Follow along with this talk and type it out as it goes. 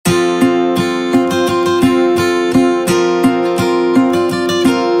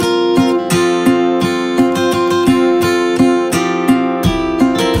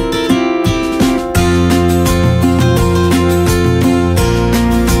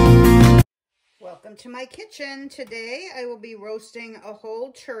Welcome to my kitchen. Today I will be roasting a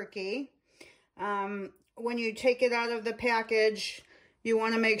whole turkey. When you take it out of the package, you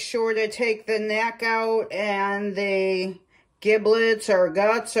want to make sure to take the neck out and the giblets or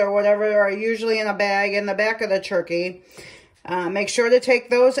guts or whatever are usually in a bag in the back of the turkey. Make sure to take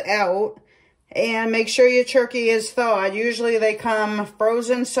those out and make sure your turkey is thawed. Usually they come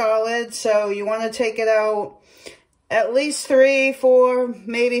frozen solid, so you want to take it out at least 3, 4,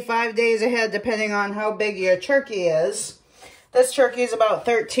 maybe 5 days ahead, depending on how big your turkey is. This turkey is about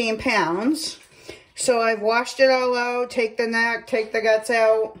 13 pounds. So I've washed it all out, take the neck, take the guts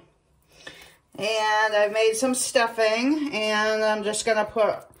out, and I've made some stuffing, and I'm just gonna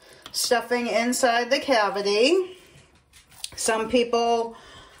put stuffing inside the cavity. Some people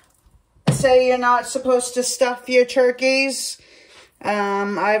say you're not supposed to stuff your turkeys.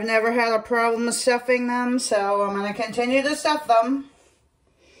 I've never had a problem stuffing them, so I'm going to continue to stuff them.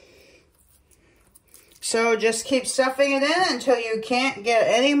 So just keep stuffing it in until you can't get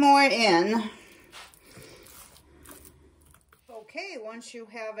any more in. Okay, once you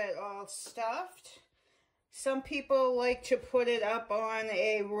have it all stuffed, some people like to put it up on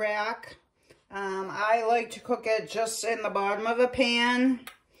a rack. I like to cook it just in the bottom of a pan.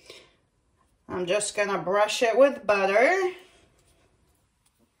 I'm just going to brush it with butter.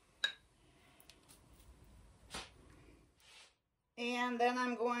 And then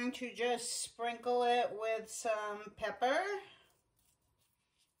I'm going to just sprinkle it with some pepper.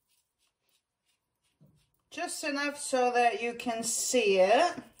 Just enough so that you can see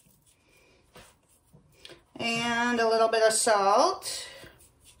it. And a little bit of salt.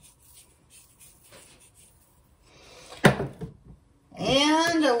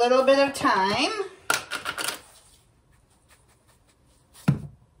 And a little bit of thyme.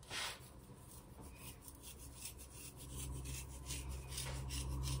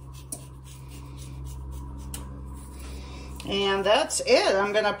 And that's it.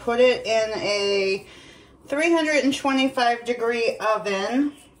 I'm going to put it in a 325 degree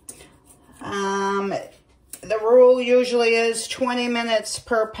oven. The rule usually is 20 minutes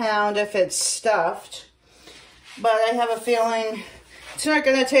per pound if it's stuffed. But I have a feeling it's not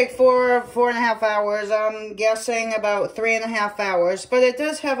going to take 4.5 hours. I'm guessing about 3.5 hours. But it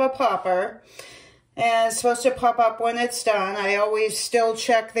does have a popper. And it's supposed to pop up when it's done. I always still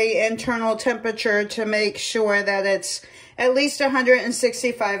check the internal temperature to make sure that it's at least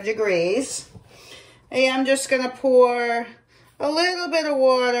 165 degrees. And I'm just going to pour a little bit of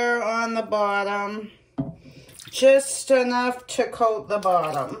water on the bottom. Just enough to coat the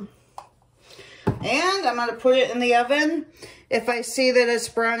bottom. And I'm going to put it in the oven. If I see that it's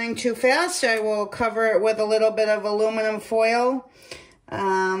browning too fast, I will cover it with a little bit of aluminum foil.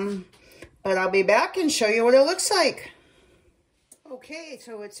 But I'll be back and show you what it looks like. Okay,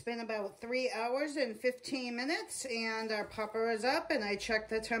 so it's been about 3 hours and 15 minutes, and our popper is up, and I checked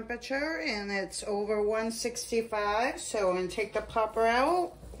the temperature, and it's over 165. So I'm going to take the popper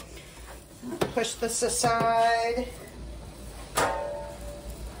out, push this aside,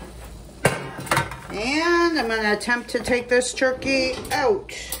 and I'm going to attempt to take this turkey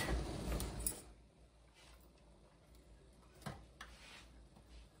out.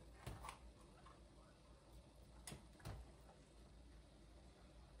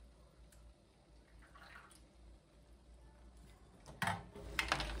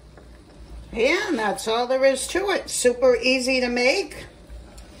 And that's all there is to it. Super easy to make.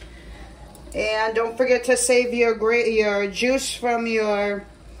 And don't forget to save your juice from your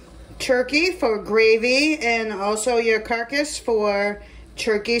turkey for gravy, and also your carcass for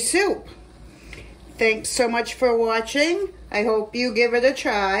turkey soup. Thanks so much for watching. I hope you give it a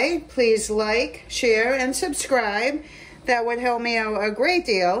try. Please like, share, and subscribe. That would help me out a great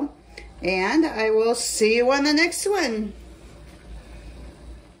deal. And I will see you on the next one.